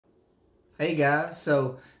Hey guys,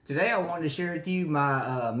 so today I wanted to share with you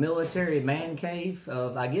my military man cave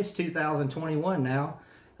of I guess 2021 now.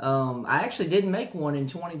 I actually didn't make one in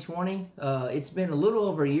 2020. It's been a little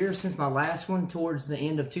over a year since my last one towards the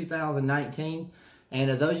end of 2019.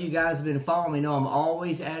 And those of you guys who have been following me know I'm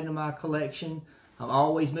always adding to my collection. I'm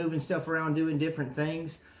always moving stuff around, doing different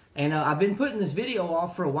things. And I've been putting this video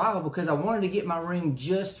off for a while because I wanted to get my room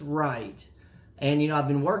just right. And, you know, I've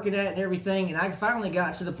been working at it and everything, and I finally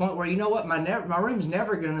got to the point where, you know what, my room's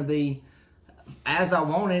never going to be as I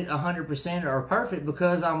want it, 100% or perfect,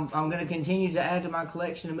 because I'm going to continue to add to my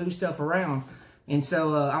collection and move stuff around. And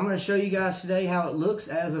so I'm going to show you guys today how it looks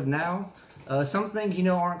as of now. Some things, you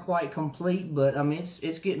know, aren't quite complete, but, I mean,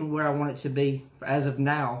 it's getting where I want it to be as of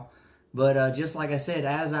now. But just like I said,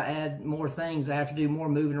 as I add more things, I have to do more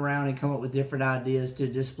moving around and come up with different ideas to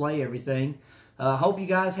display everything. Hope you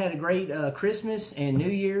guys had a great Christmas and New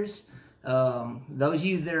Year's. Those of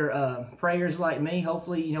you that are prayers like me,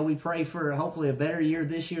 hopefully, you know, we pray for hopefully a better year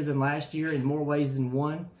this year than last year in more ways than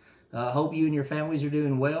one. Hope you and your families are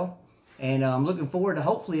doing well. And I'm looking forward to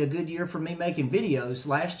hopefully a good year for me making videos.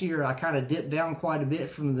 Last year, I kind of dipped down quite a bit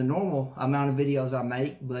from the normal amount of videos I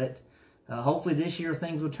make, but hopefully this year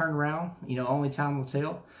things will turn around. You know, only time will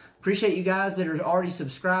tell. Appreciate you guys that are already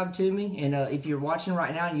subscribed to me. And if you're watching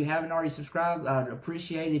right now and you haven't already subscribed, I'd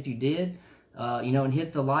appreciate it if you did. You know, and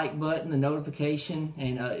hit the like button, the notification,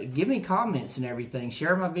 and give me comments and everything.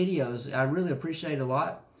 Share my videos. I really appreciate it a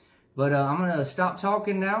lot. But I'm going to stop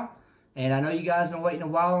talking now. And I know you guys have been waiting a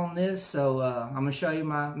while on this, so I'm going to show you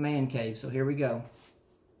my man cave. So here we go.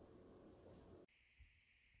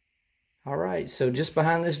 All right, so just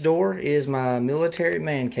behind this door is my military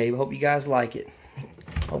man cave. I hope you guys like it.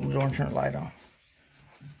 Open the door and turn the light on.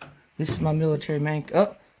 This is my military man.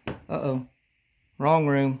 Oh, uh-oh. Wrong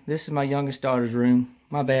room. This is my youngest daughter's room.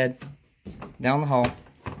 My bad. Down the hall.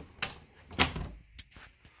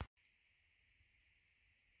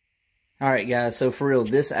 Alright guys, so for real,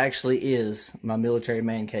 this actually is my military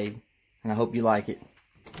man cave. And I hope you like it.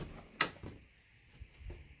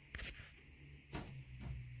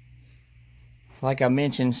 Like I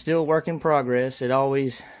mentioned, still work in progress. It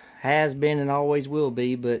always has been and always will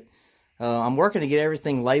be, but I'm working to get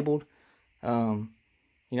everything labeled. You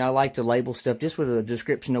know, I like to label stuff just with a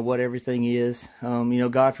description of what everything is. You know,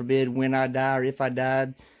 God forbid when I die or if I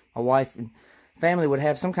died, my wife and family would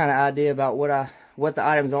have some kind of idea about what the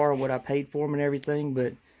items are and what I paid for them and everything.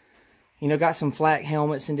 But, you know, got some flak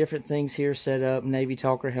helmets and different things here set up, Navy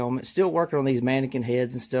Talker helmets. Still working on these mannequin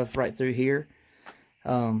heads and stuff right through here.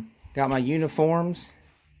 Got my uniforms.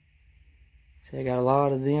 See, I got a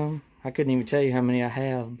lot of them. I couldn't even tell you how many I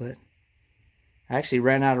have, but I actually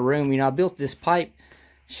ran out of room. You know, I built this pipe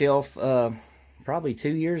shelf probably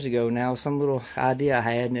 2 years ago now. Some little idea I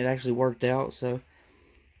had, and it actually worked out, so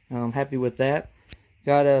I'm happy with that.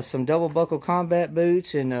 Got some double buckle combat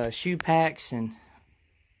boots and shoe packs and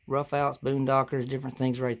rough outs, boondockers, different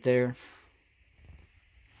things right there.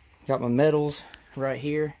 Got my medals right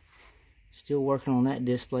here. Still working on that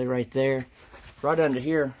display right there. Right under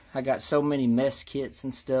here, I got so many mess kits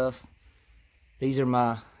and stuff. These are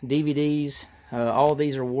my DVDs. All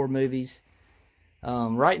these are war movies.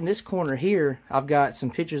 Right in this corner here, I've got some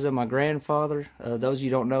pictures of my grandfather. Those of you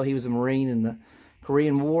who don't know, he was a Marine in the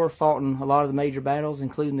Korean War, fought in a lot of the major battles,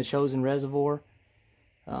 including the Chosin Reservoir.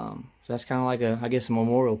 So that's kind of like I guess a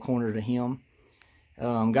memorial corner to him.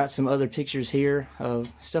 Got some other pictures here of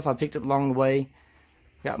stuff I picked up along the way.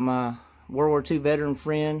 Got my World War II veteran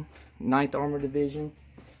friend, 9th Armored Division.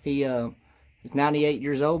 He is 98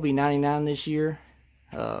 years old, be 99 this year.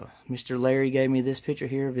 Mr. Larry gave me this picture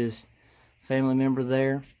here of his family member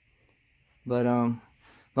there. But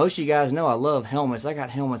most of you guys know I love helmets. I got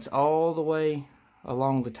helmets all the way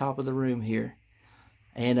along the top of the room here.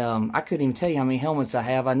 And I couldn't even tell you how many helmets I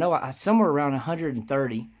have. I know somewhere around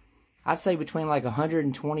 130. I'd say between like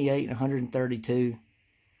 128 and 132.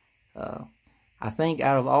 I think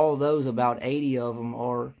out of all those, about 80 of them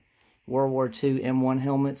are World War II M1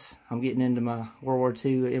 helmets. I'm getting into my World War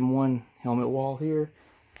II M1 helmet wall here.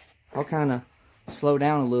 I'll kind of slow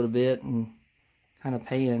down a little bit and kind of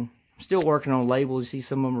pan. I'm still working on labels. You see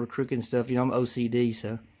some of them are crooked and stuff. You know, I'm OCD,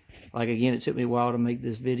 so like again, it took me a while to make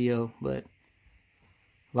this video, but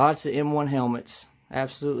lots of M1 helmets.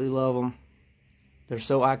 Absolutely love them. They're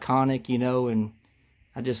so iconic, you know, and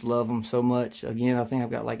I just love them so much. Again, I think I've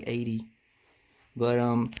got like 80. But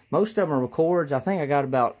most of them are McCords. I think I got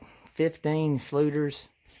about 15 Schluters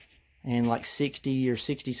and like 60 or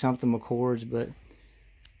 60 something McCords, but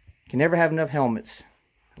can never have enough helmets.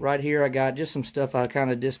 Right here I got just some stuff I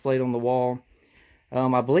kind of displayed on the wall.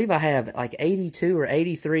 I believe I have like 82 or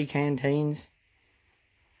 83 canteens.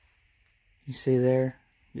 You see there?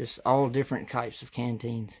 Just all different types of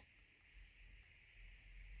canteens.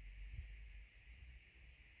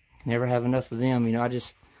 Never have enough of them. You know,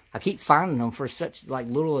 I keep finding them for such like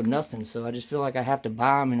little or nothing, so I just feel like I have to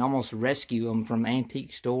buy them and almost rescue them from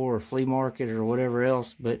antique store or flea market or whatever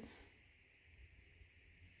else, but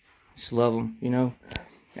just love them, you know.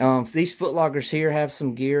 These footlockers here have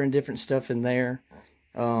some gear and different stuff in there.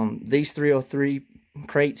 These 303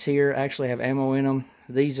 crates here actually have ammo in them.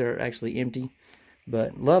 These are actually empty,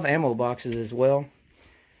 but love ammo boxes as well.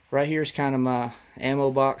 Right here is kind of my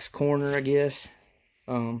ammo box corner, I guess.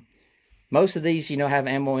 Most of these, you know, have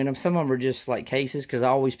ammo in them. Some of them are just like cases, because I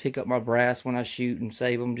always pick up my brass when I shoot and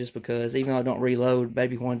save them, just because, even though I don't reload,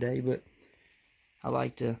 maybe one day, but I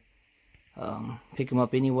like to pick them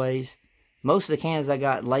up anyways. Most of the cans I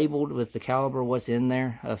got labeled with the caliber, what's in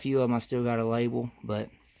there. A few of them I still got a label, but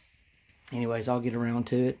anyways, I'll get around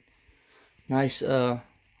to it. Nice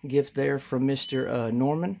gift there from Mr.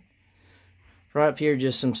 Norman. Right up here,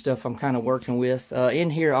 just some stuff I'm kind of working with. In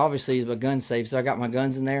here, obviously, is my gun safe, so I got my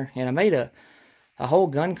guns in there. And I made a whole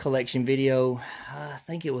gun collection video, I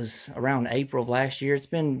think it was around April of last year. It's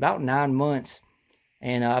been about 9 months.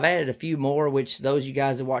 And I've added a few more, which those of you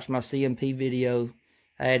guys that watched my CMP video,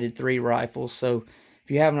 I added 3 rifles. So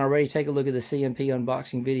if you haven't already, take a look at the CMP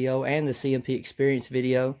unboxing video and the CMP experience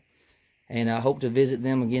video. And I hope to visit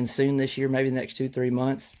them again soon this year, maybe the next 2-3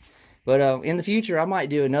 months. But in the future, I might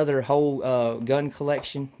do another whole gun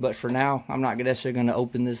collection. But for now, I'm not necessarily going to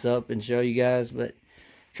open this up and show you guys. But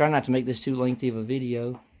try not to make this too lengthy of a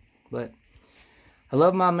video. But I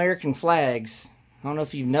love my American flags. I don't know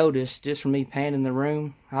if you've noticed, just from me panning the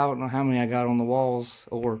room, I don't know how many I got on the walls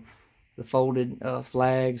or the folded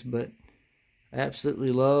flags. But I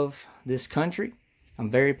absolutely love this country. I'm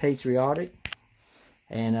very patriotic.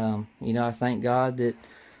 And, you know, I thank God that...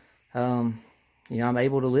 you know, I'm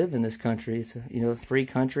able to live in this country. It's a, you know, a free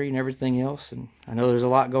country and everything else. And I know there's a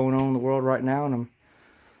lot going on in the world right now, and I'm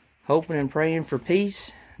hoping and praying for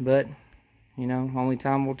peace. But, you know, only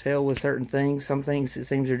time will tell with certain things. Some things, it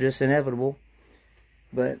seems, are just inevitable.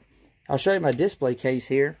 But I'll show you my display case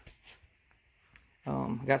here.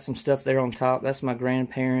 I got some stuff there on top. That's my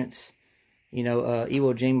grandparents', you know,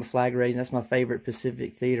 Iwo Jima flag raising. That's my favorite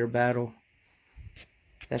Pacific Theater battle.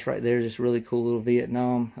 That's right there, just really cool little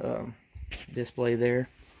Vietnam display there,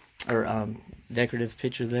 or decorative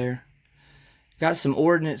picture there. Got some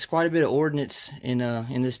ordnance, quite a bit of ordnance in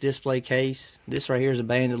this display case. This right here is a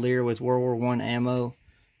bandolier with World War I ammo.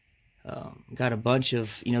 Got a bunch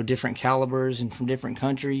of, you know, different calibers and from different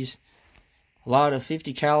countries. A lot of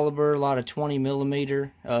 50 caliber, a lot of 20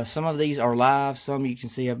 millimeter. Some of these are live, some you can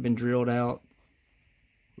see have been drilled out.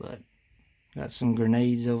 But got some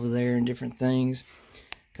grenades over there and different things.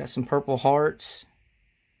 Got some Purple Hearts.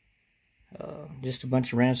 Just a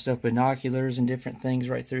bunch of random stuff, binoculars and different things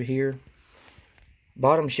right through here.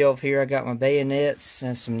 Bottom shelf here, I got my bayonets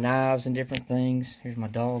and some knives and different things. Here's my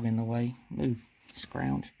dog in the way. Ooh,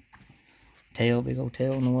 scrounge. Tail, big old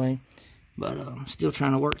tail in the way. But I'm still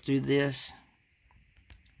trying to work through this.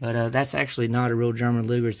 But that's actually not a real German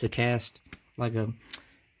Luger. It's a cast, like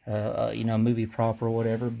a you know, movie prop or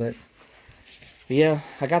whatever. But yeah,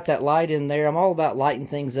 I got that light in there. I'm all about lighting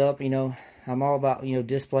things up, you know. I'm all about, you know,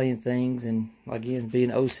 displaying things, and again, being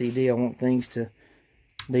OCD, I want things to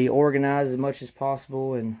be organized as much as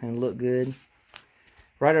possible and look good.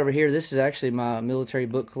 Right over here, this is actually my military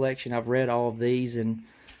book collection. I've read all of these, and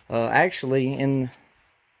actually,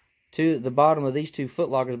 the bottom of these 2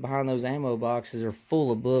 footlockers behind those ammo boxes are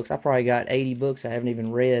full of books. I probably got 80 books I haven't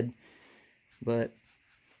even read. But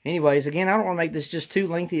anyways, again, I don't want to make this just too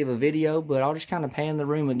lengthy of a video, but I'll just kind of pan the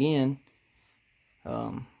room again.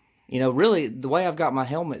 You know, really, the way I've got my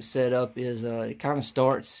helmet set up is it kind of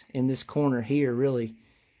starts in this corner here, really.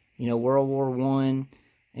 You know, World War I,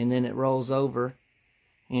 and then it rolls over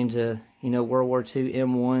into, you know, World War II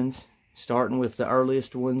M1s, starting with the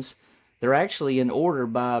earliest ones. They're actually in order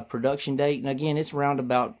by production date, and again, it's around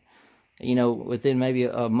about, you know, within maybe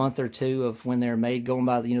a month or 2 of when they're made, going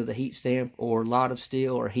by, you know, the heat stamp or lot of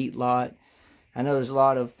steel or heat lot. I know there's a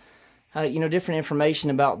lot of you know, different information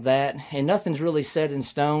about that, and nothing's really set in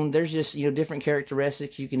stone. There's just, you know, different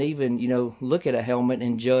characteristics. You can even, you know, look at a helmet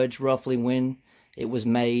and judge roughly when it was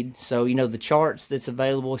made. So, you know, the charts that's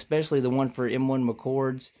available, especially the one for M1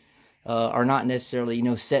 McCords, are not necessarily, you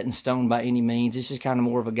know, set in stone by any means. It's just kind of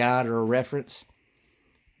more of a guide or a reference.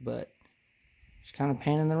 But just kind of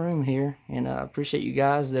panning the room here, and I appreciate you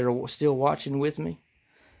guys that are still watching with me.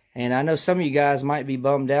 And I know some of you guys might be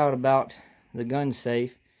bummed out about the gun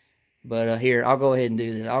safe. But here, I'll go ahead and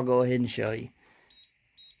do this. I'll go ahead and show you.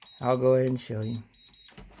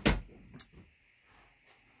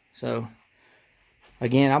 So,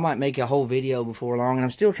 Again, I might make a whole video before long, and I'm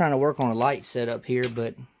still trying to work on a light setup here,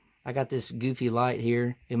 but I got this goofy light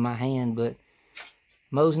here in my hand. But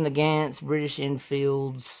Mosin Nagants, British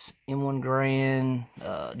Enfields, M1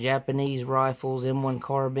 Garand, Japanese rifles, M1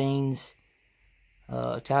 carbines,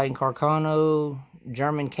 Italian Carcano,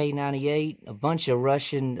 German K98, a bunch of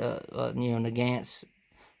Russian, Nagants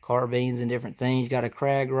carbines and different things. Got a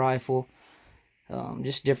Krag rifle,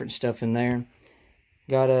 just different stuff in there.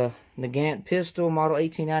 Got a Nagant pistol, model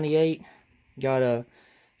 1898. Got a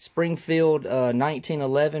Springfield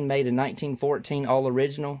 1911, made in 1914, all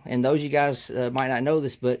original. And those you guys might not know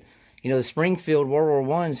this, but the Springfield World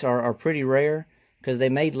War I's are pretty rare, because they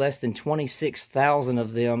made less than 26,000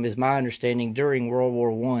 of them, is my understanding, during World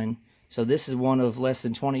War I. So this is one of less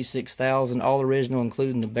than 26,000, all original,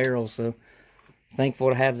 including the barrel. So thankful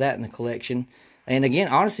to have that in the collection. And again,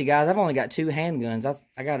 honestly, guys, I've only got 2 handguns.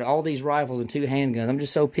 I got all these rifles and 2 handguns. I'm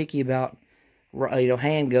just so picky about,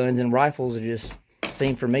 handguns, and rifles just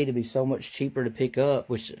seem for me to be so much cheaper to pick up,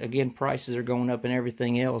 which, again, prices are going up and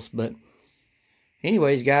everything else. But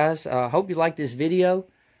anyways, guys, I hope you like this video.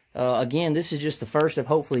 Again, this is just the first of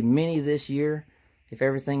hopefully many this year, if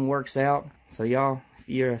everything works out. So y'all,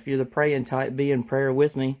 if you're the praying type, be in prayer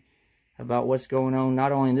with me about what's going on,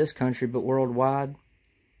 not only in this country, but worldwide.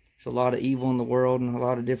 There's a lot of evil in the world and a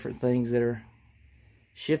lot of different things that are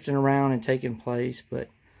shifting around and taking place. But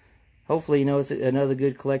hopefully, it's another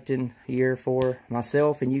good collecting year for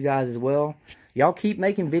myself and you guys as well. Y'all keep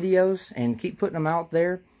making videos and keep putting them out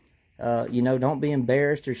there. Don't be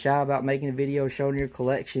embarrassed or shy about making a video showing your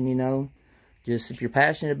collection, Just if you're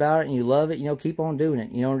passionate about it and you love it, keep on doing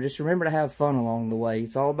it. Just remember to have fun along the way.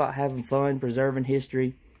 It's all about having fun, preserving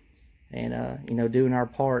history, and, doing our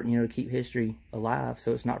part, to keep history alive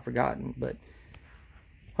so it's not forgotten. But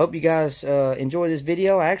hope you guys enjoy this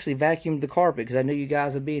video. I actually vacuumed the carpet because I knew you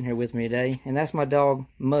guys would be in here with me today. And that's my dog,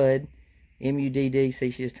 Mudd, M-U-D-D.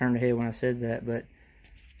 See, she just turned her head when I said that. But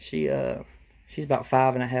she's about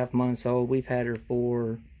 5.5 months old. We've had her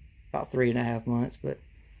for about 3.5 months. But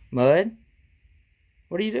Mudd,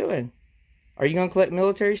 what are you doing? Are you going to collect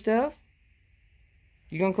military stuff?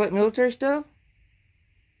 You going to collect military stuff?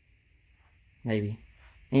 Maybe.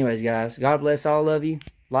 Anyways, guys, God bless all of you.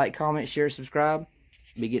 Like, comment, share, subscribe.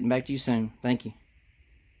 Be getting back to you soon. Thank you.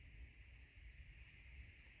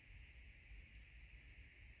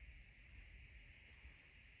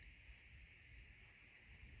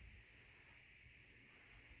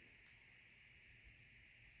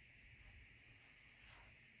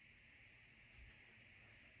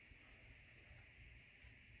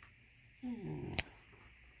 Hmm.